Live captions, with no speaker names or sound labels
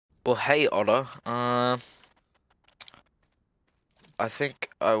Well, hey Otter. I think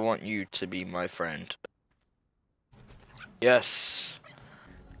I want you to be my friend. Yes.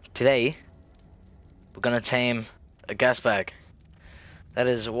 Today we're gonna tame a gas bag. That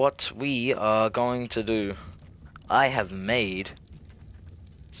is what we are going to do. I have made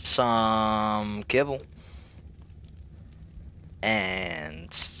some kibble, and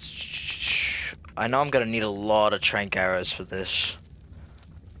I know I'm gonna need a lot of trank arrows for this.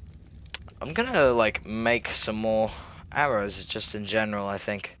 I'm gonna like make some more arrows just in general, I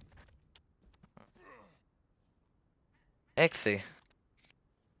think. Ecthi.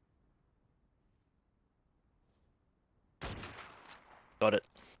 Got it.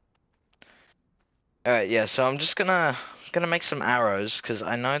 Alright, yeah, so I'm just gonna make some arrows because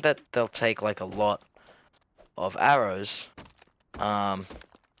I know that they'll take like a lot of arrows. Um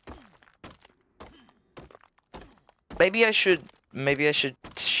maybe I should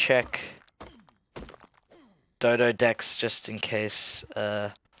check Dodo decks just in case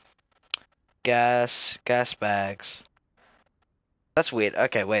gas bags. That's weird.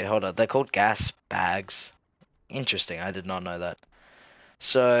 Okay, wait, hold on. They're called gas bags. Interesting, I did not know that.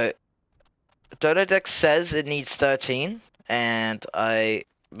 So Dodo deck says it needs 13 and I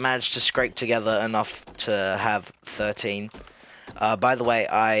managed to scrape together enough to have 13. By the way,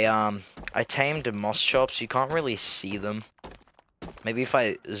 I tamed moss chops. You can't really see them. Maybe if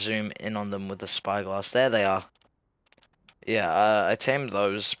I zoom in on them with the spyglass. There they are. Yeah, I tamed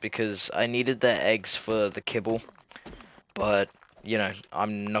those because I needed their eggs for the kibble. But, you know,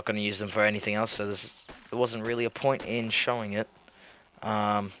 I'm not going to use them for anything else, so there wasn't really a point in showing it.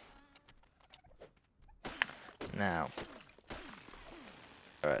 Now.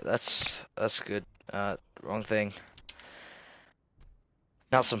 Alright, that's good. Wrong thing.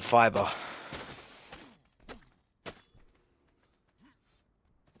 Now some fiber.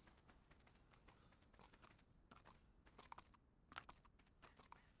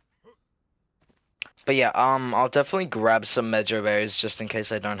 But yeah, I'll definitely grab some medjo berries just in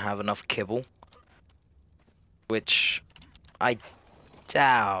case I don't have enough kibble. Which I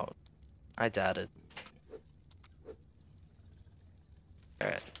doubt. I doubt it.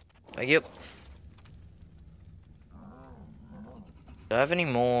 Alright. Thank you. Do I have any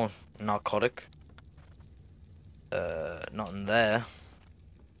more narcotic? Not in there.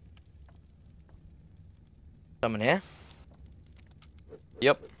 Some in here?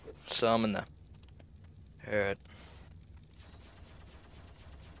 Yep. Some in there. Alright.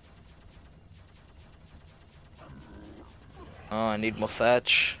 Oh, I need more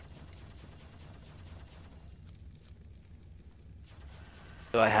thatch.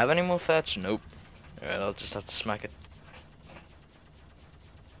 Do I have any more thatch? Nope. Alright, I'll just have to smack it.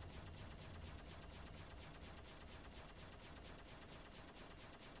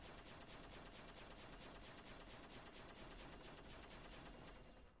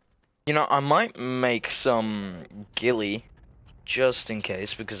 You know, I might make some ghillie just in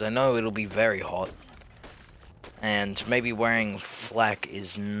case because I know it'll be very hot. And maybe wearing flak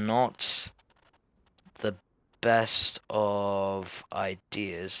is not the best of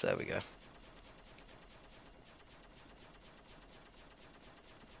ideas. There we go.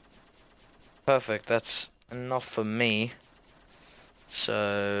 Perfect, that's enough for me.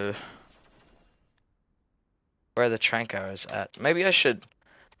 So, where are the trank arrows at? Maybe I should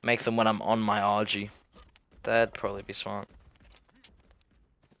make them when I'm on my RG. That'd probably be smart.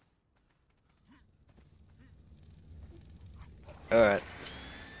 Alright.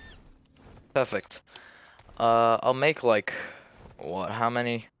 Perfect. I'll make like, what, how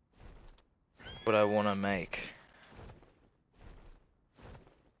many would I want to make?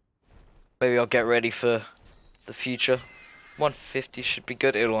 Maybe I'll get ready for the future. 150 should be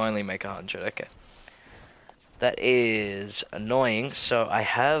good. It'll only make 100. Okay. That is annoying. So I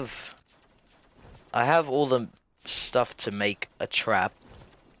have all the stuff to make a trap,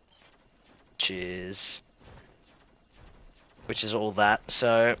 which is all that.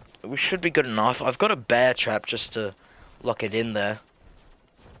 So we should be good enough. I've got a bear trap just to lock it in there.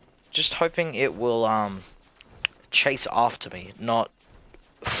 Just hoping it will chase after me, not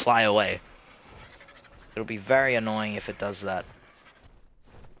fly away. It'll be very annoying if it does that.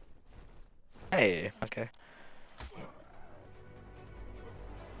 Hey, okay.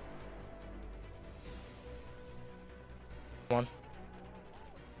 Come on.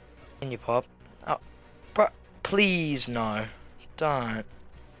 Can you pop? Oh, bro, please no. Don't.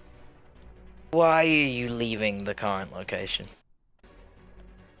 Why are you leaving the current location?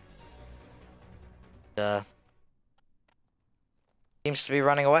 Seems to be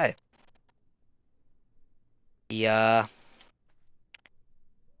running away. Yeah.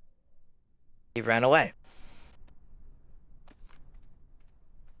 He ran away.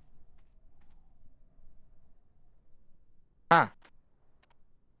 Huh.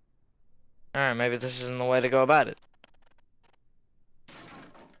 Alright, maybe this isn't the way to go about it.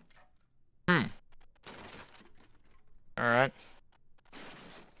 Hmm. Alright.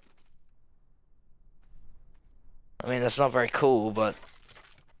 I mean, that's not very cool, but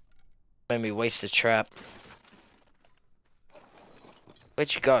made me waste a trap.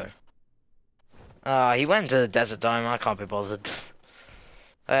 Where'd you go? He went to the desert dome. I can't be bothered.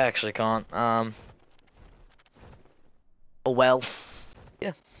 I actually can't. Oh well.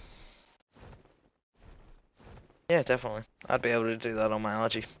 Yeah. Yeah, definitely. I'd be able to do that on my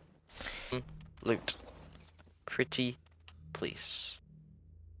Archie. Loot. Pretty please.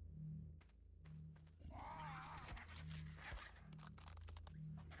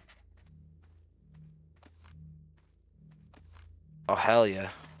 Oh, hell yeah.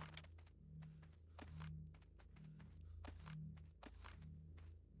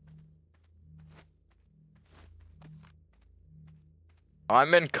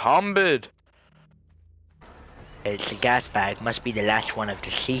 I'm encumbered. It's the gas bag. Must be the last one of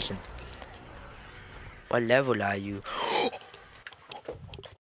the season. What level are you?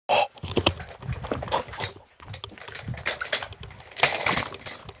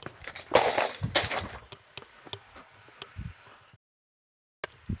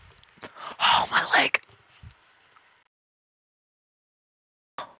 Oh, my leg.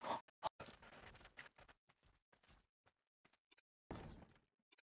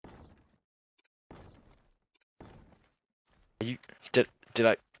 You did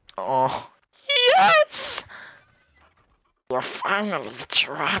I? Oh, yes! We're finally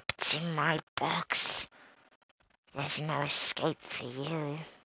trapped in my box. There's no escape for you.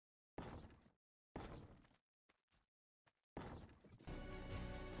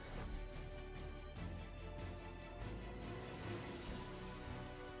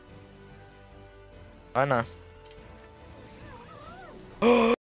 I know.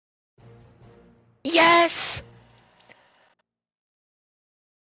 Yes!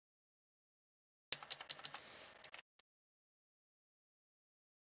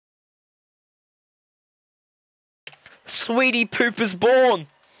 Sweetie Poop is born!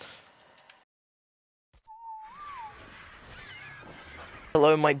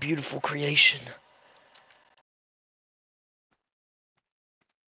 Hello, my beautiful creation.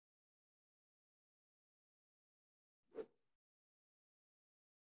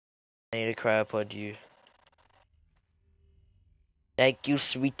 I need a cryopod, you. Thank you,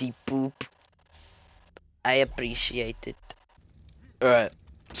 Sweetie Poop. I appreciate it. Alright,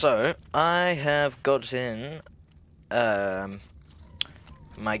 so, I have gotten,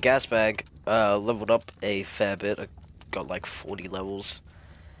 my gas bag, leveled up a fair bit. I got like 40 levels.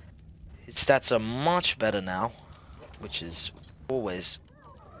 His stats are much better now, which is always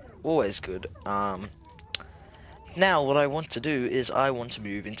good. Now what I want to do is I want to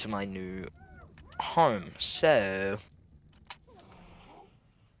move into my new home. So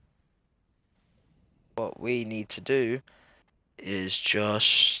what we need to do is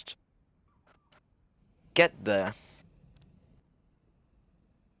just get there.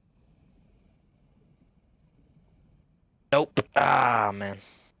 Nope. Ah, man.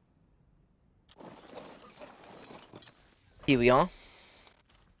 Here we are.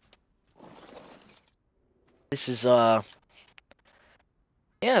 This is yeah,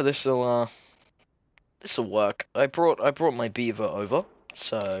 this'll work. I brought my beaver over.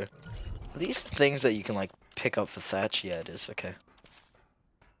 So are these things that you can like pick up for thatch? Yeah, it is. Okay.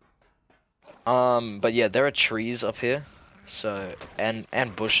 But yeah, there are trees up here. So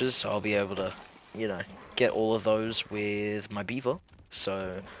and bushes, so I'll be able to, you know, get all of those with my beaver.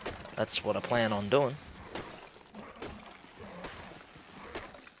 So that's what I plan on doing.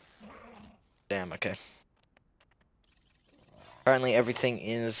 Damn, okay. Apparently everything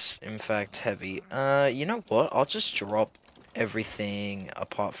is, in fact, heavy. You know what? I'll just drop everything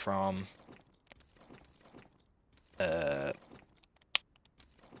apart from, Medjo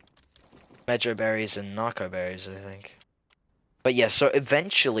berries and narco berries, I think. But yeah, so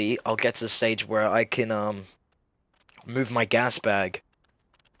eventually I'll get to the stage where I can, move my gas bag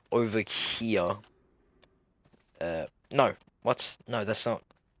over here. No. What? No, that's not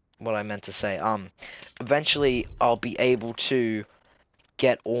what I meant to say. Eventually I'll be able to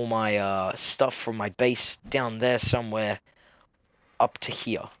get all my stuff from my base down there somewhere up to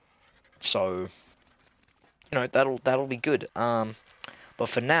here. So, you know, that'll be good. But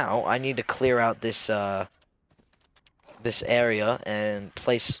for now, I need to clear out this area and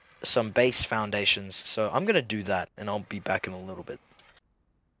place some base foundations. So I'm gonna do that, and I'll be back in a little bit.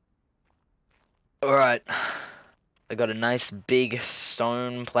 Alright. I got a nice big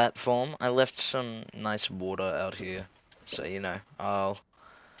stone platform. I left some nice water out here. So, you know, I'll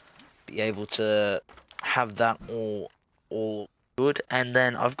be able to have that all good. And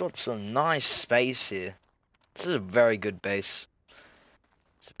then I've got some nice space here. This is a very good base.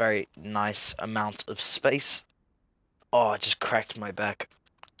 It's a very nice amount of space. Oh, I just cracked my back.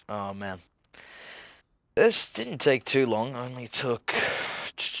 Oh, man. This didn't take too long. Only took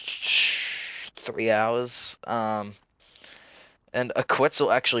 3 hours. And a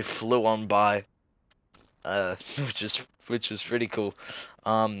Quetzal actually flew on by. Which is pretty cool.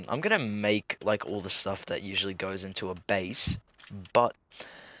 I'm gonna make like all the stuff that usually goes into a base, but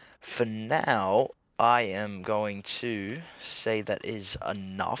for now, I am going to say that is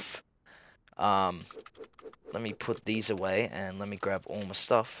enough. Let me put these away and let me grab all my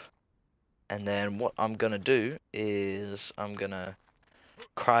stuff. And then what I'm gonna do is I'm gonna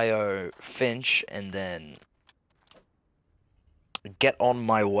cryo Finch and then get on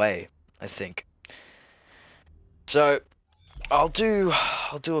my way, I think. So I'll do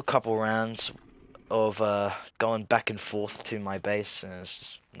a couple rounds of going back and forth to my base, and it's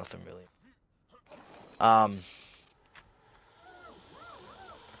just nothing really.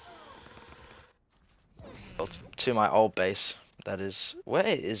 Well, to my old base. That is, where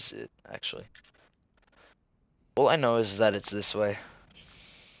is it actually? All I know is that it's this way.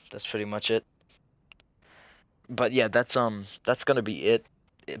 That's pretty much it. But yeah, that's gonna be it.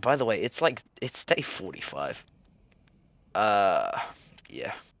 By the way, it's day 45.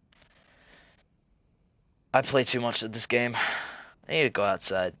 Yeah. I play too much of this game. I need to go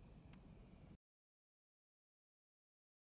outside.